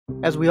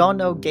As we all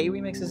know, gay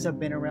remixes have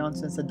been around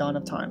since the dawn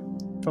of time.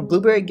 From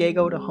Blueberry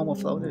Gago to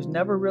Homoflow, there's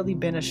never really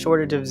been a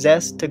shortage of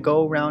zest to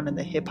go around in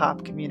the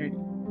hip-hop community.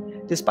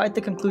 Despite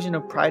the conclusion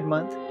of Pride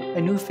Month, a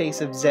new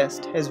face of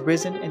zest has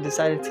risen and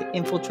decided to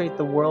infiltrate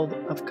the world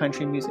of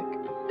country music.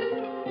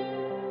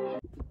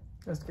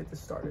 Let's get this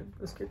started.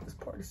 Let's get this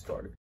party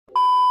started.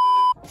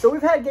 So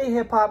we've had gay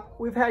hip-hop,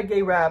 we've had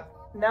gay rap,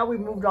 now we've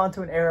moved on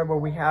to an era where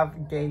we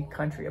have gay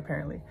country,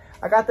 apparently.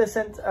 I got this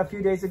sent a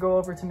few days ago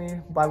over to me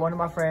by one of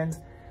my friends,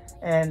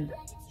 and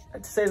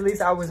to say the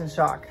least, I was in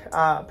shock.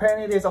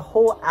 Apparently there's a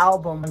whole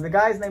album. The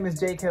guy's name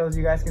is Iamjakehill, as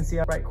you guys can see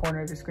on the right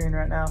corner of your screen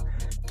right now.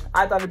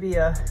 I thought it'd be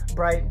a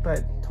bright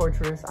but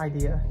torturous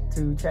idea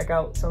to check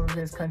out some of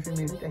his country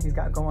music that he's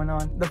got going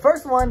on. The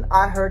first one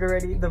I heard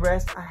already, the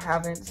rest I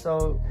haven't,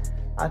 so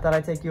I thought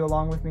I'd take you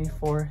along with me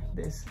for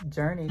this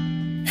journey.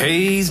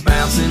 He's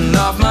bouncing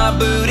off my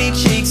booty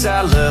cheeks,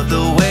 I love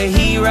the way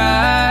he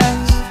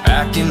rides.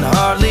 I can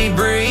hardly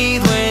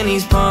breathe when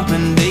he's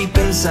pumping deep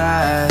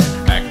inside.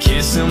 I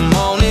kiss him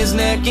on his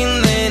neck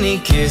and then he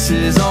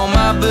kisses on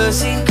my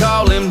pussy.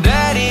 Call him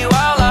daddy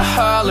while I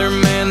holler,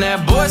 man,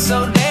 that boy's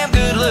so damn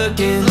good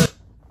looking.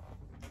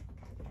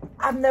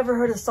 I've never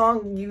heard a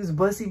song use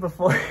bussy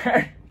before.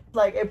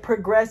 Like, it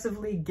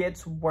progressively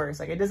gets worse.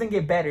 Like, it doesn't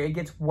get better, it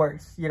gets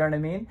worse. You know what I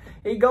mean?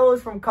 It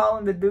goes from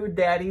calling the dude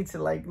daddy to,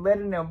 like,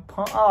 letting him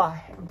pump.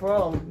 Oh,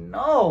 bro,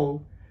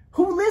 no.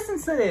 Who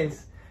listens to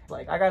this?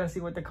 Like, I gotta see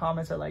what the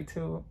comments are like,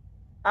 too.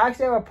 I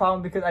actually have a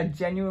problem because I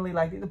genuinely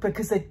like it.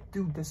 Because, like,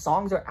 dude, the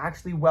songs are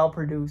actually well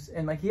produced.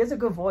 And, like, he has a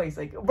good voice.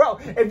 Like, bro,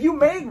 if you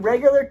made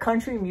regular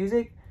country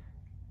music,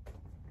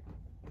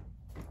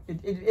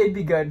 it'd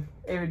be good.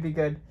 It would be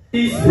good.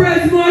 He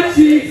spreads my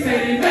cheeks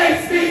and he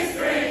makes me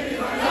scream.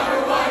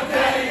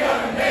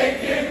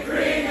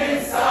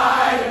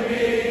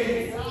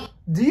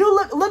 Do you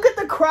look at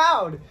the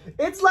crowd?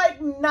 It's like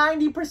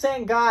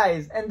 90%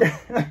 guys, and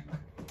they're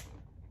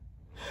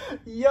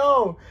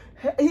yo,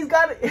 he's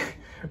got,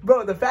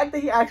 bro, the fact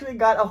that he actually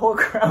got a whole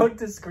crowd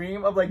to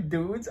scream of like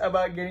dudes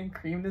about getting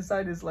creamed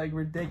inside is like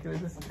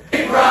ridiculous.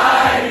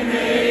 Ride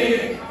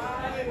me.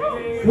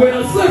 When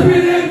I'm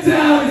slipping him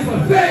down, it's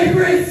my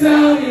favorite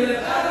sound.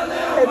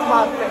 It's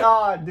my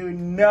oh, dude,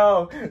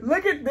 no.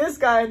 Look at this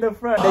guy in the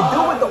front. The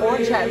dude with the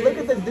orange hat. Look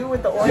at the dude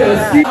with the orange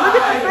hat. Look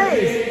at the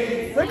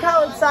face. Look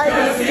how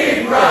excited he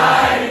is.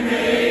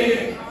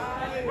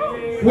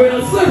 When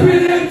I'm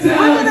slipping him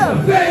down, it's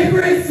my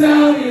favorite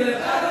sound. You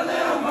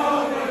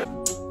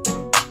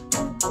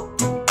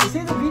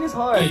see, the beat is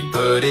hard. He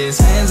put his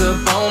hands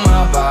up on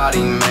my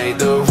body, made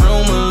the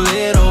room a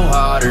little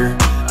hotter.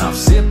 I'm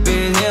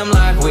sipping him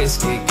like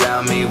whiskey,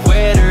 got me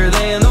wetter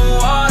than the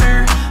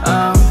water.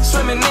 I'm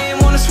swimming in,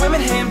 wanna swim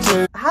in him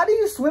too. How do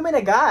you swim in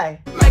a guy?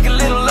 Make a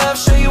little love,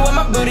 show you what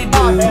my booty do.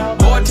 Oh,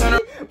 boy, turn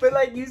around. But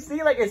like, you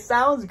see, like, it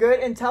sounds good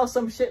until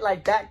some shit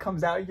like that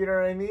comes out, you know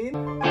what I mean?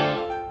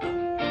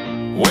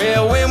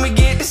 Well, when we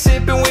get to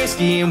sipping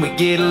whiskey and we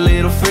get a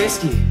little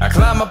frisky, I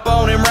climb up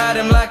on him, ride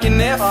him like an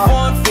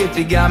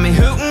F-150. Got me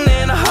hooting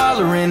and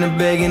hollering and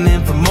begging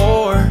him for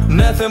more.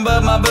 Nothing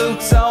but my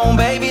boots on,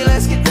 baby,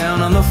 let's get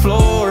down on the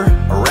floor.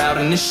 Or out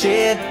in the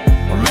shed,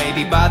 or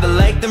maybe by the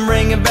lake, then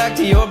bring it back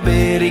to your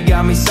bed. He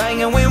got me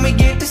singing when we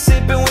get to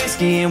sipping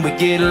whiskey and we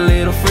get a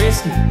little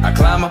frisky. I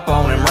climb up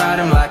on him, ride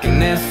him like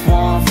an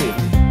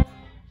F-150.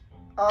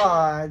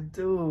 Aw,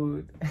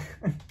 dude.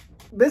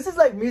 This is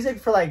like music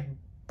for like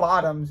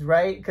bottoms,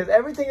 right? Because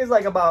everything is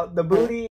like about the booty.